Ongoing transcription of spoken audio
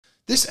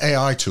This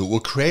AI tool will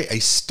create a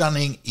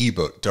stunning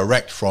ebook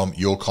direct from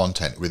your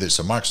content, whether it's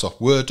a Microsoft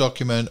Word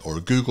document or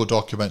a Google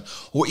document,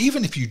 or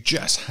even if you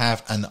just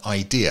have an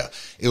idea.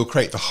 It will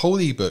create the whole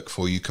ebook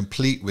for you,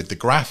 complete with the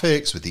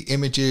graphics, with the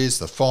images,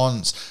 the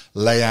fonts,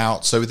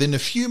 layout. So within a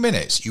few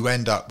minutes, you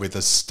end up with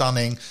a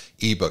stunning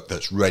ebook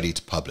that's ready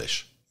to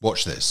publish.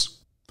 Watch this.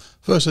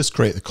 First, let's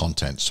create the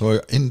content.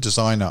 So in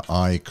Designer,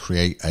 I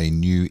create a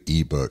new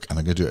ebook and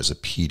I'm going to do it as a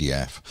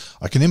PDF.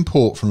 I can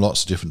import from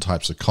lots of different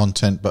types of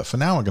content, but for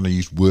now, I'm going to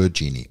use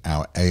WordGenie,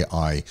 our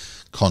AI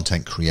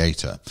content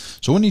creator.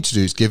 So all I need to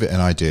do is give it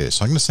an idea.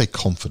 So I'm going to say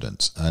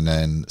confidence and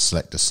then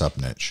select a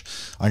sub-niche.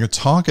 I'm going to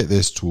target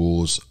this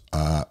towards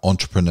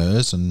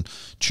entrepreneurs and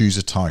choose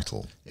a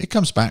title. It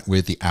comes back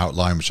with the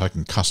outline, which I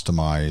can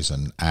customize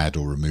and add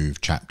or remove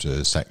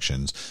chapters,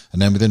 sections.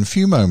 And then within a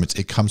few moments,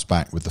 it comes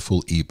back with the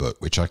full ebook,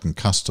 which I can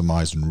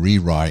customize and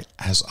rewrite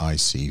as I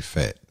see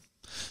fit.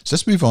 So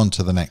let's move on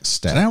to the next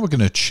step. Now we're going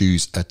to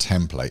choose a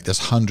template.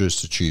 There's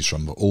hundreds to choose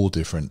from, of all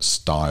different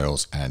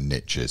styles and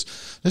niches.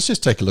 Let's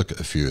just take a look at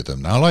a few of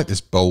them. Now I like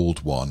this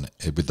bold one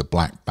with the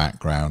black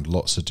background,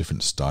 lots of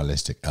different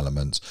stylistic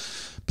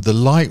elements. But the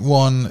light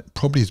one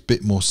probably is a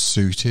bit more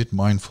suited,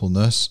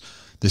 mindfulness.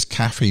 This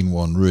caffeine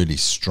one really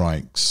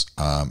strikes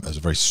as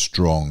a very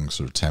strong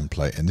sort of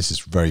template, and this is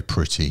very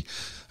pretty.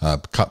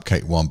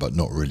 Cupcake one, but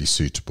not really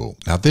suitable.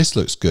 Now this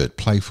looks good,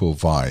 playful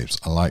vibes.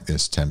 I like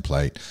this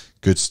template,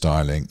 good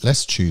styling.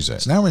 Let's choose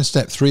it. So now we're in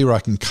step 3 where I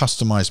can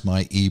customize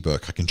my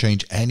ebook. I can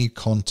change any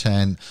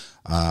content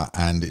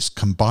and it's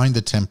combined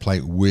the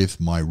template with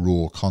my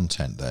raw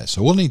content there.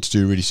 So all I need to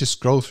do really is just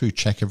scroll through,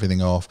 check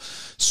everything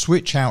off,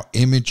 switch out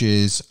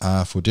images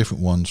for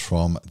different ones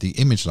from the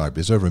image library.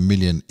 There's over 1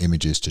 million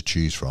images to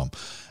choose from.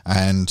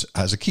 And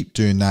as I keep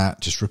doing that,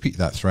 just repeat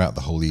that throughout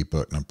the whole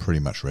ebook and I'm pretty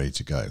much ready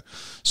to go.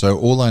 So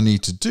all I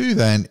need to do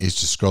then is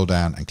just scroll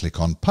down and click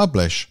on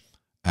publish.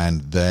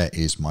 And there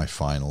is my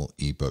final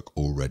ebook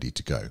all ready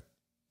to go.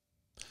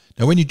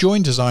 Now, when you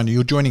join Designer,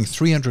 you're joining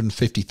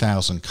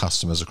 350,000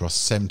 customers across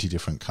 70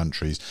 different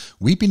countries.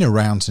 We've been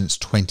around since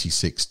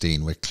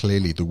 2016. We're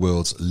clearly the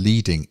world's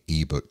leading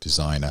ebook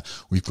designer.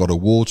 We've got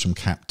awards from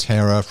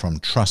Capterra, from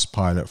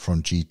Trustpilot,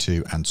 from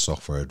G2 and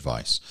Software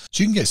Advice.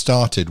 So you can get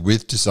started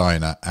with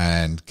Designer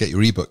and get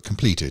your ebook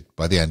completed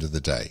by the end of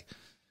the day.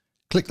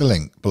 Click the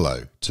link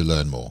below to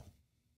learn more.